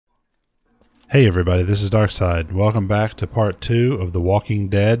Hey everybody, this is Darksied. Welcome back to part 2 of The Walking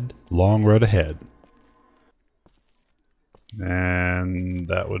Dead Long Road Ahead. And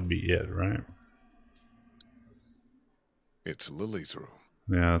that would be it, right? It's Lily's room.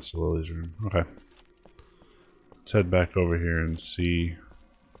 Yeah, that's Lily's room. Okay. Let's head back over here and see.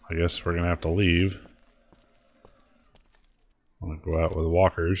 I guess we're going to have to leave. I'm going to go out with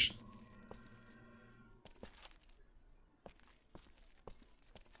walkers.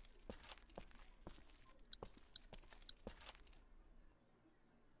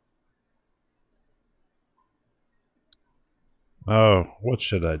 Oh, what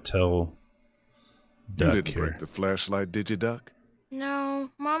should I tell Duck You didn't here? break the flashlight, did you, Duck?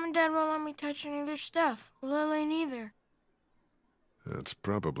 No, Mom and Dad won't let me touch any of their stuff. Lily neither. That's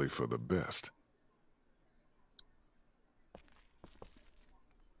probably for the best.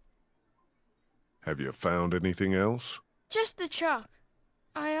 Have you found anything else? Just the chalk.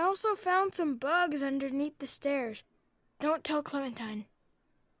 I also found some bugs underneath the stairs. Don't tell Clementine.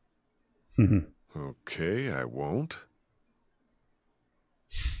 Okay, I won't.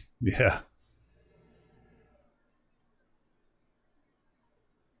 Yeah.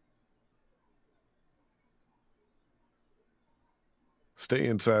 Stay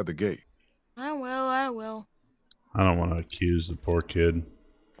inside the gate. I will. I don't want to accuse the poor kid.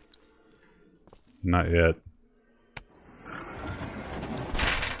 Not yet.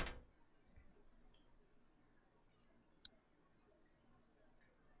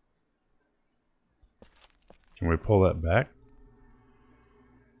 Can we pull that back?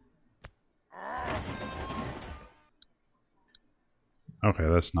 Okay,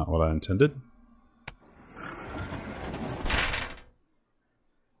 that's not what I intended.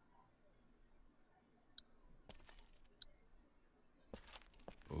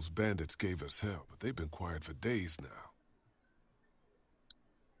 Those bandits gave us hell, but they've been quiet for days now.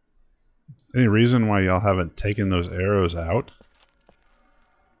 Any reason why y'all haven't taken those arrows out?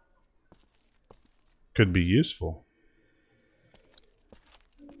 Could be useful.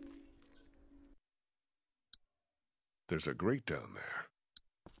 There's a grate down there.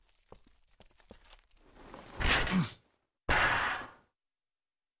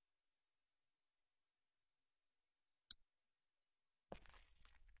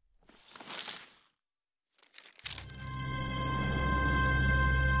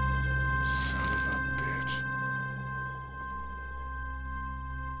 Son of a bitch.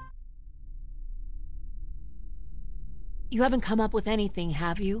 You haven't come up with anything,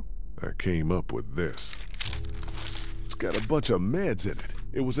 have you? I came up with this. It's got a bunch of meds in it.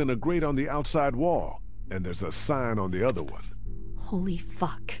 It was in a grate on the outside wall, and there's a sign on the other one. Holy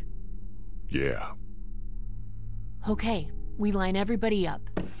fuck. Yeah. Okay, we line everybody up.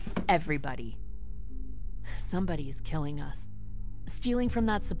 Everybody. Somebody is killing us. Stealing from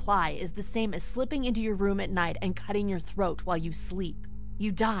that supply is the same as slipping into your room at night and cutting your throat while you sleep.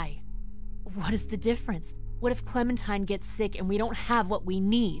 You die. What is the difference? What if Clementine gets sick and we don't have what we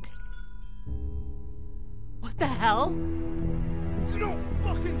need? What the hell? You don't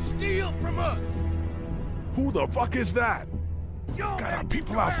fucking steal from us! Who the fuck is that? Y'all Got our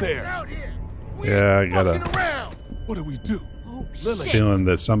people out there. Out here. We Yeah, I ain't gotta- fucking around. What do we do? Oh, Lily. shit. Feeling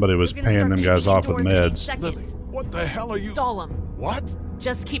that somebody was We're gonna paying start them guys kicking off with doors any meds. second. Lily, what the hell are you? Stall him. What?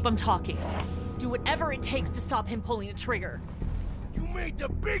 Just keep him talking. Do whatever it takes to stop him pulling the trigger. You made the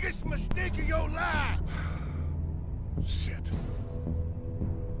biggest mistake of your life. Shit.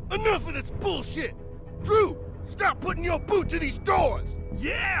 Enough of this bullshit. Drew, stop putting your boot to these doors.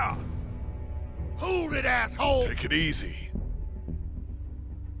 Yeah. Hold it, asshole. Take it easy.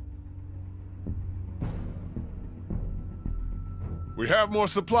 We have more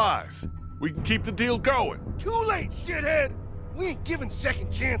supplies. We can keep the deal going. Too late, shithead. We ain't giving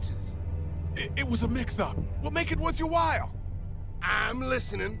second chances. It was a mix-up. We'll make it worth your while. I'm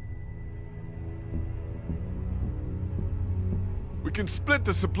listening. We can split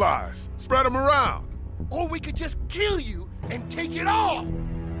the supplies. Spread them around. Or we could just kill you and take it all.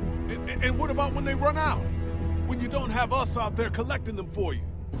 And what about when they run out? When you don't have us out there collecting them for you?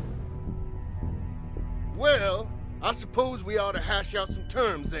 Well, I suppose we ought to hash out some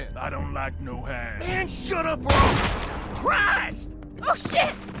terms then. I don't like no hand. Man, shut up, bro! Christ! Oh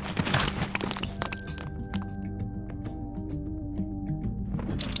shit!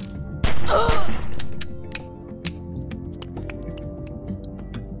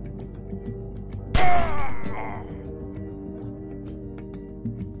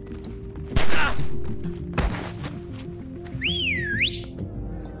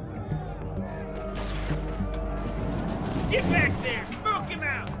 Get back there! Smoke him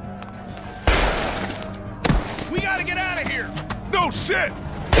out! We gotta get out of here! No shit!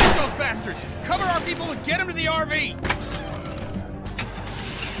 Get those bastards! Cover our people and get them to the RV!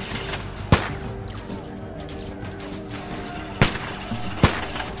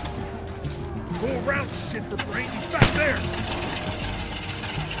 Go around, shit for brains. He's back there!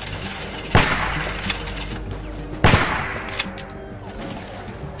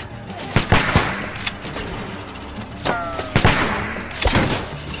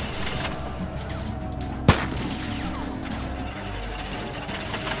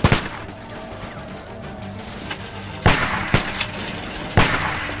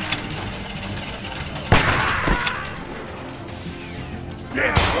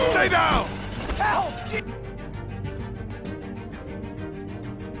 Stay down! Help!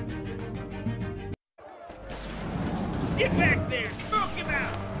 Get back there! Smoke him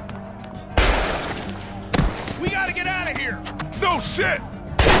out! We gotta get out of here! No shit!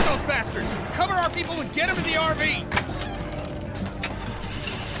 Get those bastards! Cover our people and get them to the RV!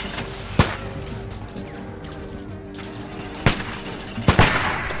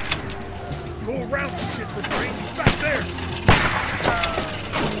 Go around, shit for brains. He's back there!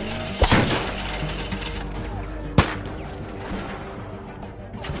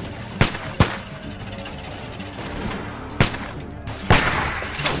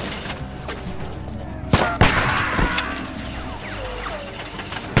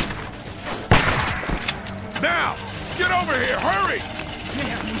 Now! Get over here! Hurry!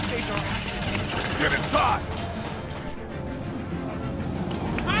 Man, we saved our asses. Get inside!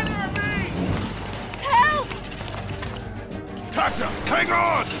 Help! Gotcha! Hang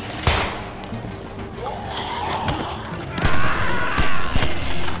on!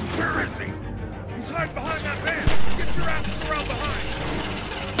 Where is he? He's hiding behind that van. Get your asses around behind.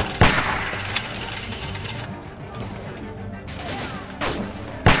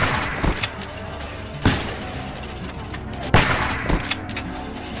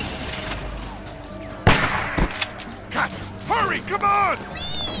 Gotcha! Hurry! Come on!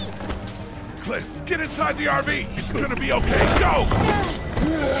 Clint, get inside the RV! It's gonna be okay! Go!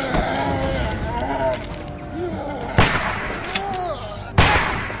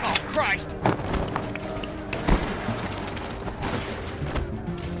 Oh, Christ!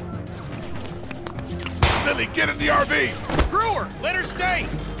 Lily, get in the RV! Screw her! Let her stay!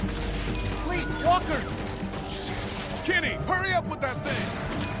 Please, Walker! Kenny, hurry up with that thing!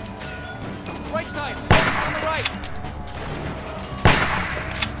 Right side! On the right!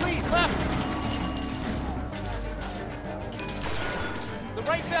 Please, left! The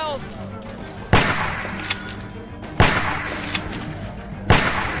right bells!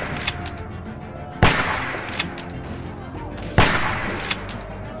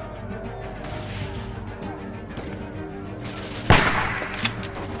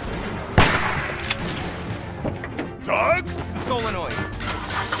 Doug? Solenoid!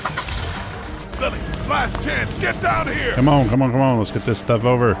 Lily, last chance! Get down here! Come on, come on, come on. Let's get this stuff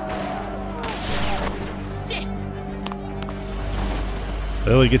over. Shit!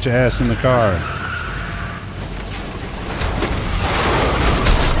 Lily, get your ass in the car.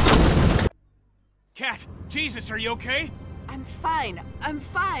 Cat! Jesus, are you okay? I'm fine. I'm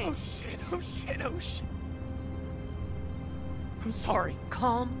fine. Oh shit, oh shit, oh shit. I'm sorry.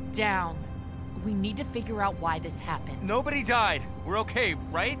 Calm down. We need to figure out why this happened. Nobody died. We're okay,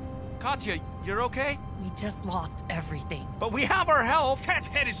 right? Katya, you're okay? We just lost everything. But we have our health. Cat's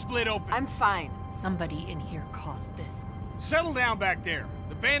head is split open. I'm fine. Somebody in here caused this. Settle down back there.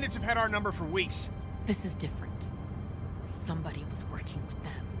 The bandits have had our number for weeks. This is different. Somebody was working with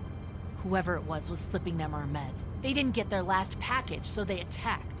them. Whoever it was slipping them our meds. They didn't get their last package, so they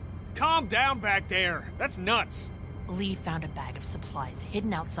attacked. Calm down back there. That's nuts. Lee found a bag of supplies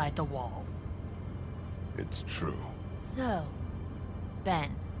hidden outside the wall. It's true. So,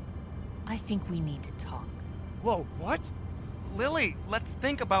 Ben, I think we need to talk. Whoa, what? Lily, let's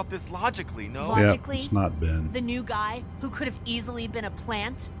think about this logically, no? Logically, Yeah, it's not Ben. the new guy who could have easily been a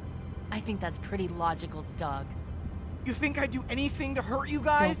plant? I think that's pretty logical, Doug. You think I'd do anything to hurt you Don't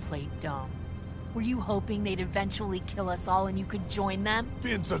guys? play dumb. Were you hoping they'd eventually kill us all and you could join them?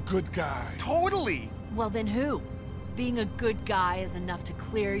 Ben's a good guy. Totally. Well, then who? Being a good guy is enough to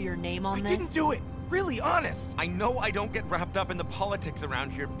clear your name on I this? didn't do it. Really honest. I know I don't get wrapped up in the politics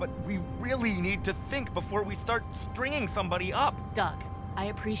around here, but we really need to think before we start stringing somebody up. Doug, I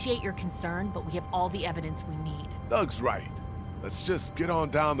appreciate your concern, but we have all the evidence we need. Doug's right. Let's just get on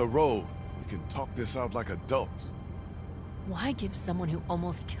down the road. We can talk this out like adults. Why give someone who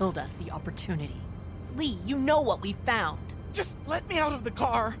almost killed us the opportunity? Lee, you know what we found. Just let me out of the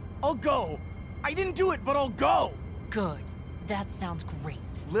car. I'll go. I didn't do it, but I'll go. Good. That sounds great.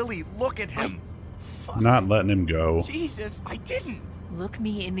 Lily, look at him. Not letting him go. Jesus, I didn't. Look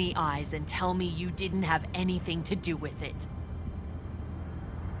me in the eyes and tell me you didn't have anything to do with it.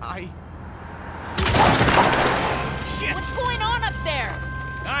 Shit! What's going on up there?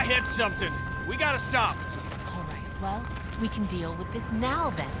 I hit something. We gotta stop. All right, well, we can deal with this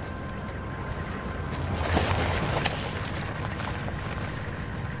now then.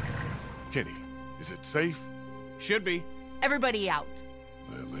 Kenny, is it safe? Should be. Everybody out.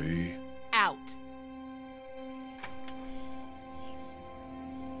 Lily. Out.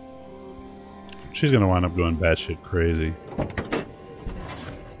 She's gonna wind up going batshit crazy.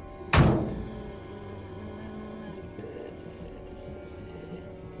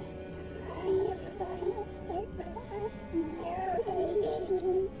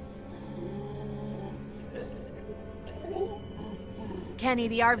 Kenny,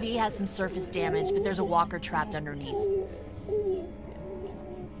 the RV has some surface damage, but there's a walker trapped underneath.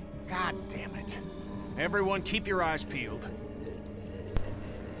 God damn it. Everyone keep your eyes peeled.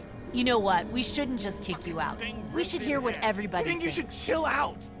 You know what? We shouldn't just kick you out. We should hear what everybody I think you thinks. should chill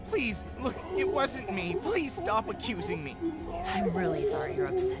out. Please, look, it wasn't me. Please stop accusing me. I'm really sorry you're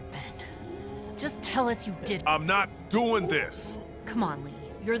upset, Ben. Just tell us you did. I'm not doing this. Come on, Lee.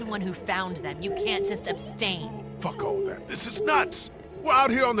 You're the one who found them. You can't just abstain. Fuck all that. This is nuts. We're out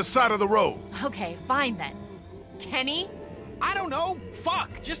here on the side of the road. Okay, fine then. Kenny? I don't know.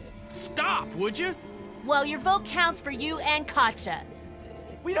 Fuck. Just stop, would you? Well, your vote counts for you and Katja.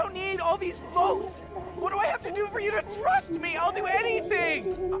 We don't need all these votes. What do I have to do for you to trust me? I'll do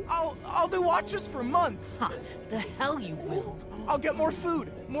anything. I'll do watches for months. Huh, the hell you will. I'll get more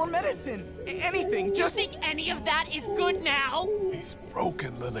food, more medicine, anything. You Just think any of that is good now? He's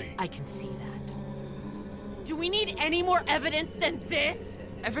broken, Lily. I can see that. Do we need any more evidence than this?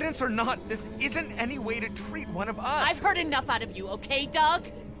 evidence or not, this isn't any way to treat one of us. I've heard enough out of you, okay, Doug?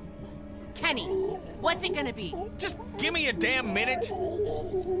 Kenny, what's it gonna be? Just give me a damn minute.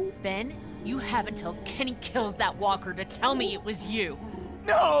 Ben, you have until Kenny kills that walker to tell me it was you.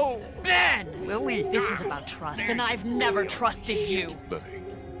 No! Ben! Lily! This is about trust, and I've never trusted you. Lily,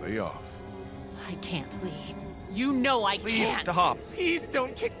 lay off. I can't, Lee. You know I Please can't. stop. Please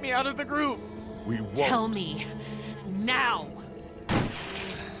don't kick me out of the group. We won't. Tell me. Now.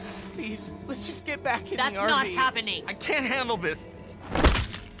 Please, let's just get back in That's the RV. not happening. I can't handle this.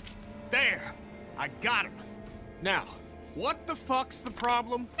 There. I got him. Now, what the fuck's the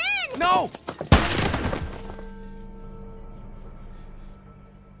problem? No!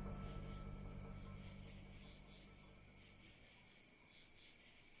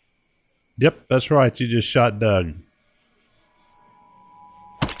 Yep, that's right. You just shot Doug.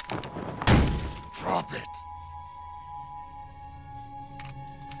 Drop it.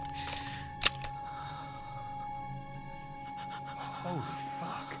 Holy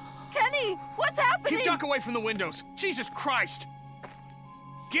fuck. Kenny, what's happening? Keep duck away from the windows. Jesus Christ.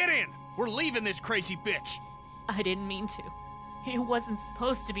 Get in. We're leaving this crazy bitch. I didn't mean to. It wasn't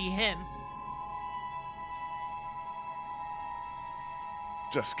supposed to be him.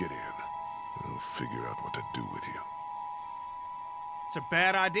 Just get in. I'll figure out what to do with you. It's a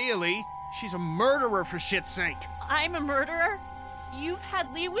bad idea, Lee. She's a murderer, for shit's sake. I'm a murderer? You've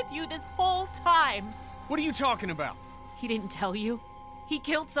had Lee with you this whole time. What are you talking about? He didn't tell you. He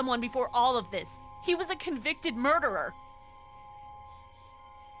killed someone before all of this. He was a convicted murderer.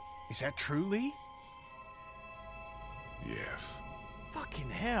 Is that true, Lee? Yes. Fucking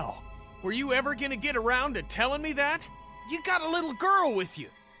hell. Were you ever gonna get around to telling me that? You got a little girl with you.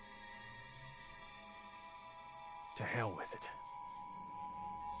 To hell with it.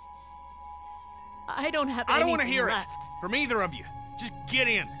 I don't have I don't want to anything hear left. it from either of you. Just get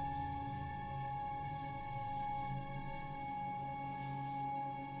in.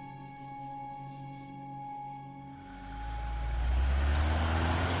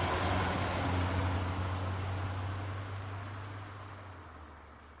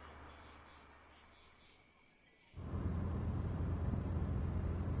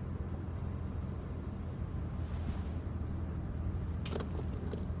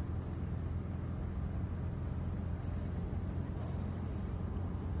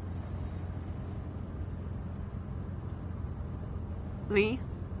 Lee,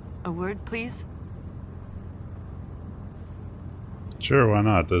 a word, please? Sure, why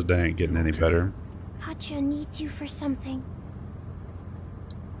not? This day ain't getting any better. Katja needs you for something.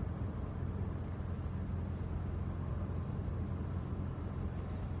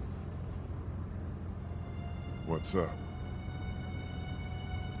 What's up?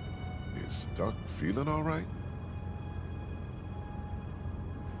 Is Duck feeling all right?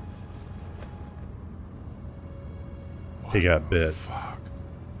 He got bit. Fuck.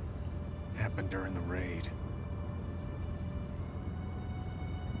 Happened during the raid.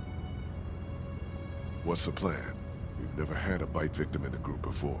 What's the plan? We've never had a bite victim in the group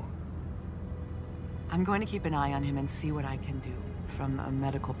before. I'm going to keep an eye on him and see what I can do from a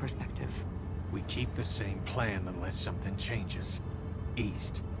medical perspective. We keep the same plan unless something changes.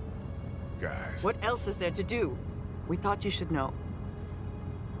 East. Guys. What else is there to do? We thought you should know.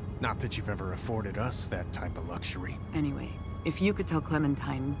 Not that you've ever afforded us that type of luxury. Anyway, if you could tell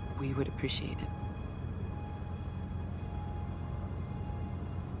Clementine, we would appreciate it.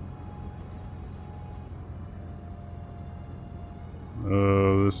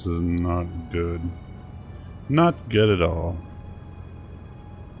 Oh, this is not good. Not good at all.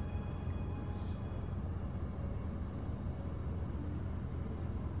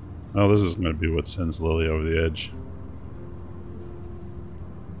 Oh, this is going to be what sends Lily over the edge.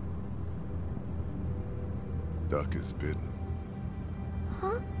 Duck is bitten.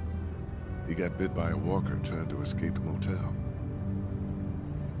 Huh? He got bit by a walker trying to escape the motel.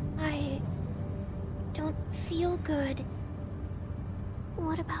 I don't feel good.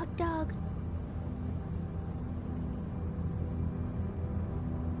 What about Doug?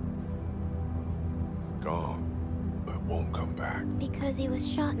 Gone, but won't come back. Because he was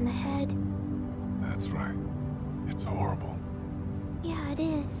shot in the head. That's right. It's horrible. Yeah, it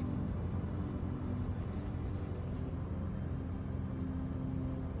is.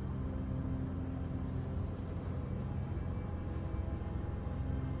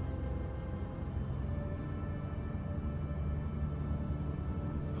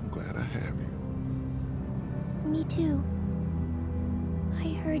 I'm glad I have you. Me too.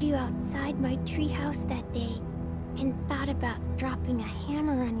 I heard you outside my treehouse that day and thought about dropping a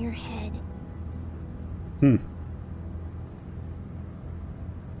hammer on your head.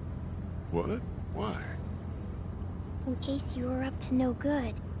 What? Why? In case you were up to no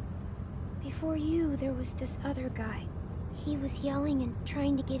good. Before you, there was this other guy. He was yelling and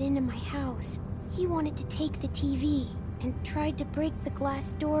trying to get into my house. He wanted to take the TV and tried to break the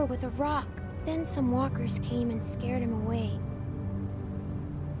glass door with a rock. Then some walkers came and scared him away.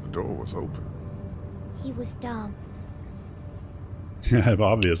 The door was open. He was dumb. Yeah,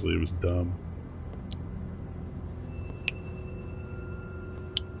 obviously it was dumb.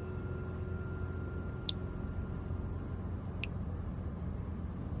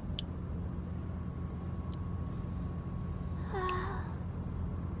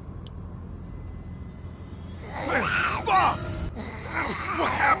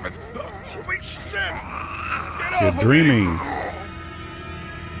 What happened? Holy shit! Get You're off dreaming.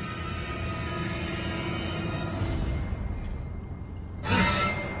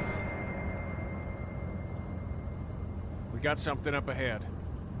 We got something up ahead.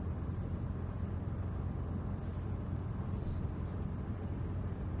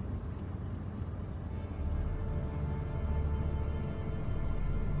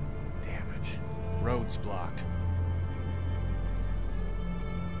 Damn it. Road's blocked.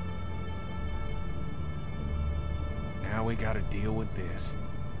 Now we gotta deal with this.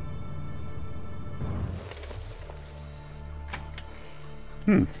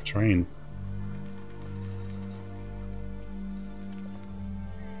 Train.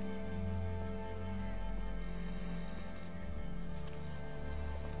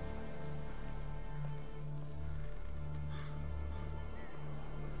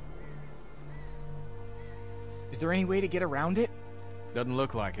 Is there any way to get around it? Doesn't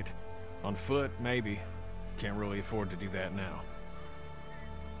look like it. On foot, maybe. Can't really afford to do that now.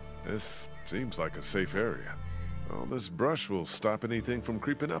 This seems like a safe area. All this brush will stop anything from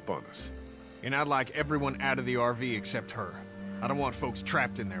creeping up on us. And I'd like everyone out of the RV except her. I don't want folks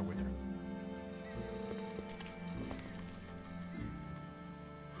trapped in there with her.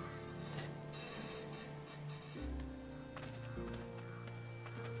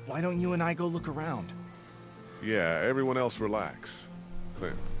 Why don't you and I go look around? Yeah, everyone else relax.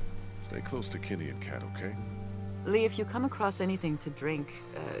 Clem, stay close to Kenny and Kat, okay? Lee, if you come across anything to drink,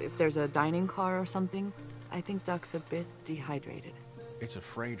 if there's a dining car or something, I think Duck's a bit dehydrated. It's a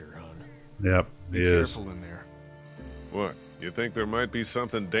freighter, hon. Yep, Be he is. careful in there. What? You think there might be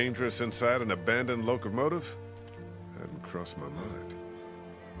something dangerous inside an abandoned locomotive? Hadn't crossed my mind.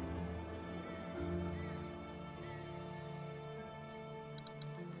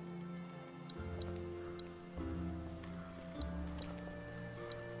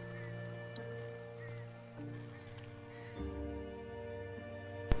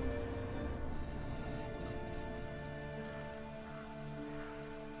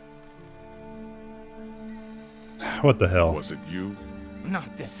 What the hell? Was it you?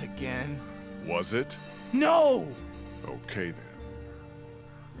 Not this again. Was it? No! Okay then.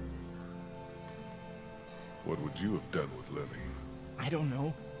 What would you have done with Lily? I don't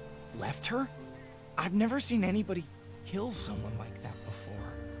know. Left her? I've never seen anybody kill someone like that before.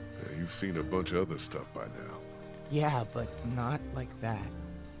 Yeah, you've seen a bunch of other stuff by now. Yeah, but not like that.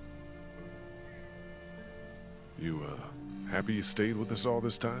 You, happy you stayed with us all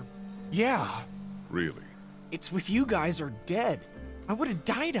this time? Yeah. Really? It's with you guys or dead. I would have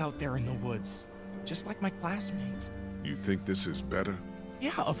died out there in the woods, just like my classmates. You think this is better?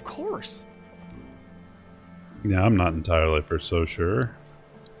 Yeah, of course. Yeah, I'm not entirely for so sure.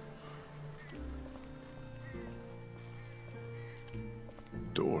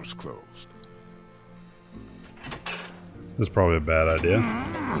 Door's closed. That's probably a bad idea.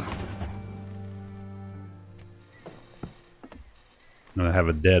 I'm gonna have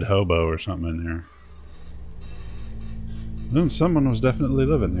a dead hobo or something in here. Someone was definitely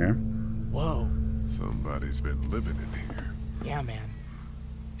living here. Whoa. Somebody's been living in here. Yeah, man.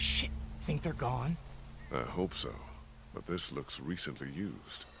 Shit, think they're gone? I hope so, but this looks recently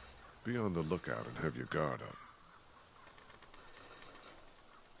used. Be on the lookout and have your guard up.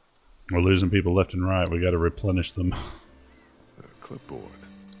 We're losing people left and right. We gotta replenish them. A clipboard.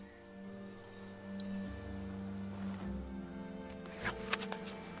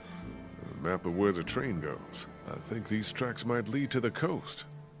 A map of where the train goes. I think these tracks might lead to the coast.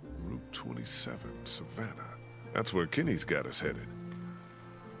 Route 27, Savannah. That's where Kenny's got us headed.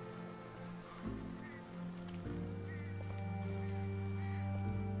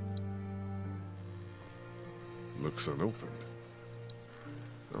 Looks unopened.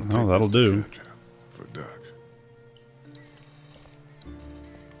 Oh, that'll do. For Duck.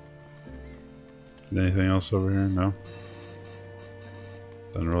 Anything else over here? No.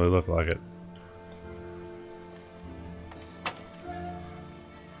 Doesn't really look like it.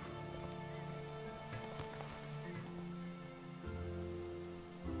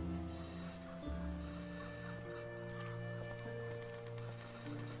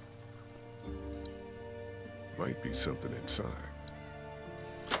 Might be something inside.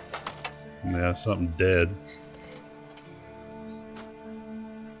 Yeah, something dead.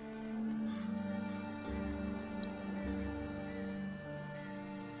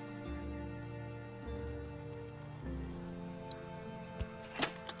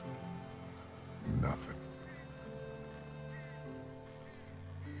 Nothing.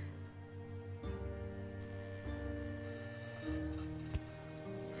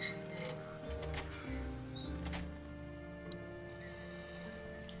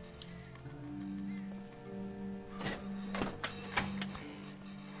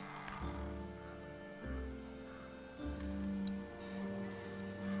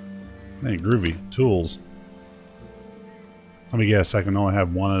 Hey, groovy. Tools. Let me guess, I can only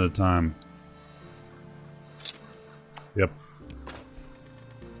have one at a time. Yep.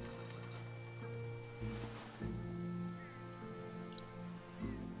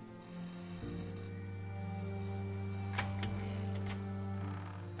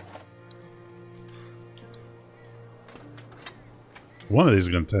 One of these is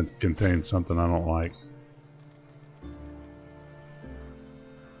going to contain something I don't like.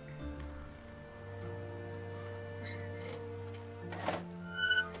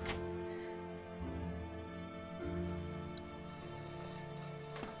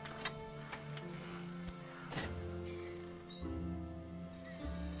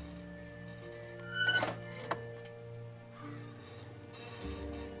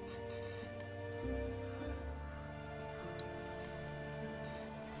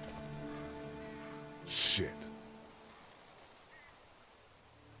 Shit.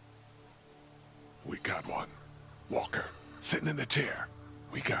 We got one. Walker, sitting in the chair.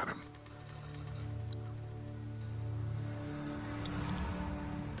 We got him.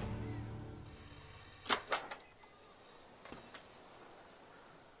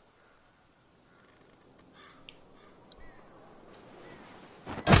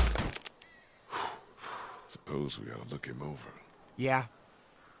 Suppose we ought to look him over. Yeah.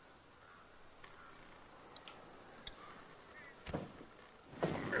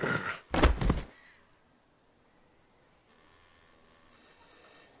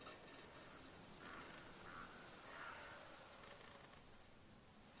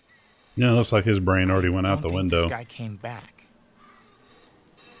 Yeah, it looks like his brain already went out the Don't think window. This guy came back.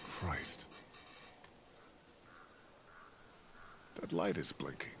 Christ. That light is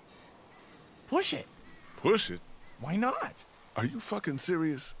blinking. Push it. Push it? Why not? Are you fucking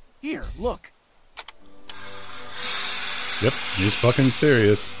serious? Here, look. Yep, he's fucking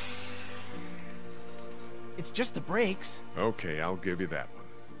serious. It's just the brakes. Okay, I'll give you that one.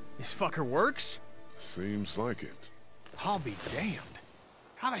 This fucker works? Seems like it. I'll be damned.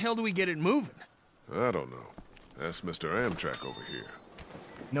 How the hell do we get it moving? I don't know. Ask Mr. Amtrak over here.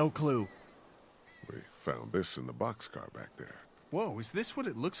 No clue. Found this in the boxcar back there. Whoa, is this what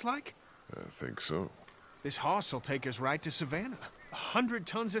it looks like? I think so. This hoss will take us right to Savannah. 100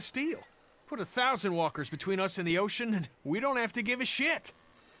 tons of steel. Put 1,000 walkers between us and the ocean, and we don't have to give a shit.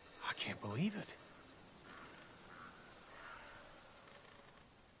 I can't believe it.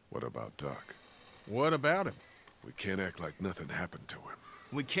 What about Duck? What about him? We can't act like nothing happened to him.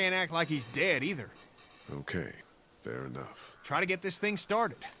 We can't act like he's dead either. Okay, fair enough. Try to get this thing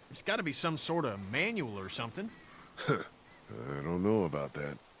started. There's got to be some sort of manual or something. I don't know about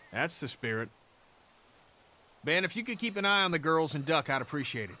that. That's the spirit. Ben, if you could keep an eye on the girls and Duck, I'd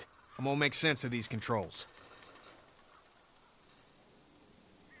appreciate it. I'm gonna make sense of these controls.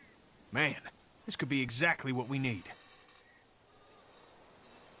 Man, this could be exactly what we need.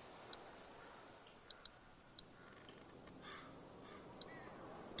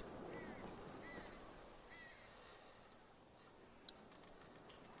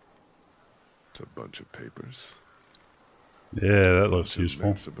 It's a bunch of papers. Yeah, that looks useful.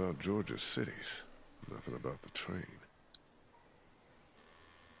 Maps about Georgia's cities. Nothing about the train.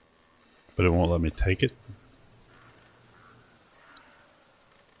 But it won't let me take it.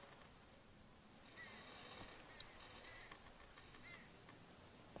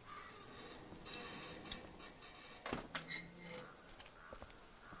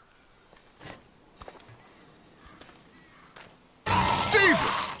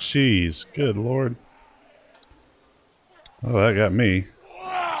 Jesus! Jeez, good lord. Oh, that got me.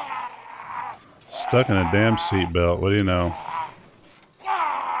 Stuck in a damn seatbelt. What do you know?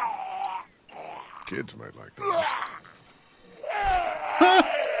 Kids might like those.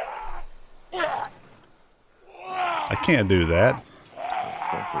 I can't do that.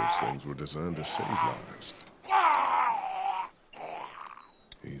 I thought those things were designed to save lives.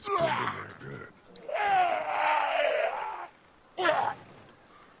 He's pinned in there good.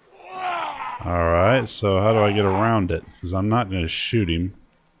 Alright, so how do I get around it? Because I'm not going to shoot him.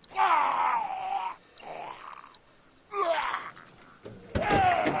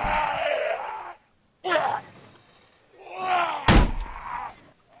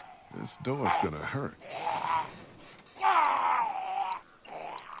 This door's gonna hurt.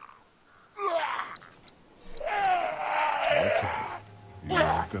 Okay,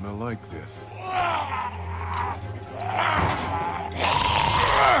 you're gonna like this.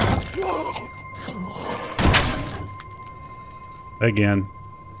 Again.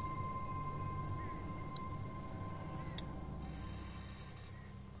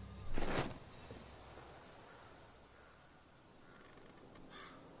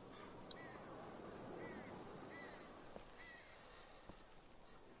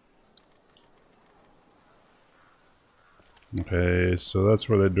 Okay, so that's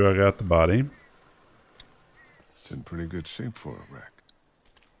where they drug out the body. It's in pretty good shape for a wreck.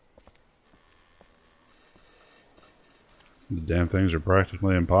 The damn things are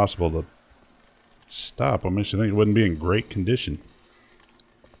practically impossible to stop. What makes you think it wouldn't be in great condition?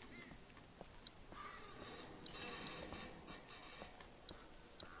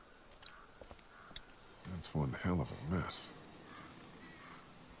 That's one hell of a mess.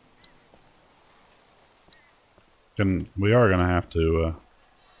 And we are going to have to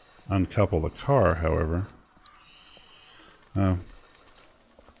uncouple the car, however. Let's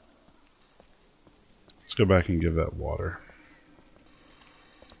go back and give that water.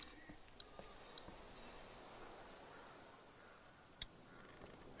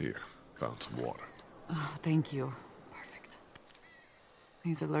 Here, found some water. Oh, thank you. Perfect.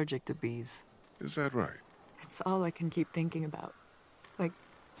 He's allergic to bees. Is that right? It's all I can keep thinking about. Like,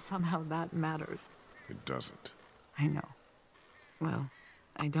 somehow that matters. It doesn't. I know. Well,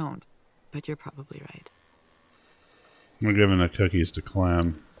 I don't, but you're probably right. We're giving the cookies to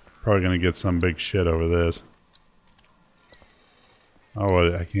Clem. Probably going to get some big shit over this.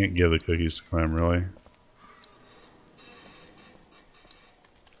 Oh, I can't give the cookies to Clem, really?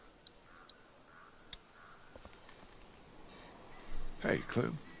 Hey,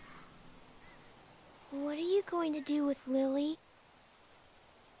 Clem. What are you going to do with Lily?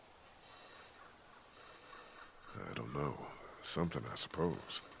 I don't know. Something, I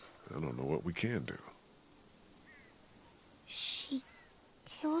suppose. I don't know what we can do. She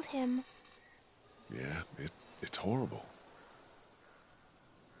killed him. Yeah, it's horrible.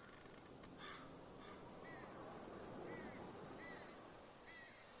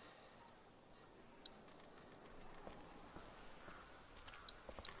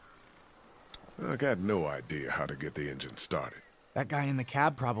 I got no idea how to get the engine started. That guy in the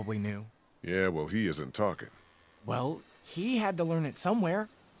cab probably knew. Yeah, well, he isn't talking. Well, he had to learn it somewhere.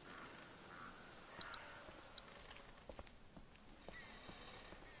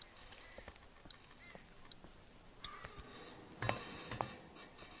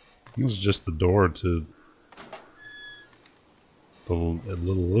 This is just the door to the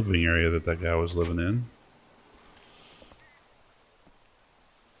little living area that guy was living in.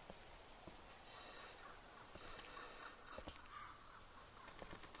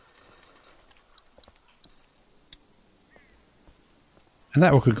 And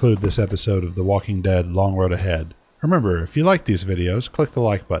that will conclude this episode of The Walking Dead Long Road Ahead. Remember, if you like these videos, click the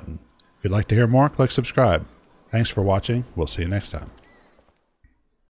like button. If you'd like to hear more, click subscribe. Thanks for watching. We'll see you next time.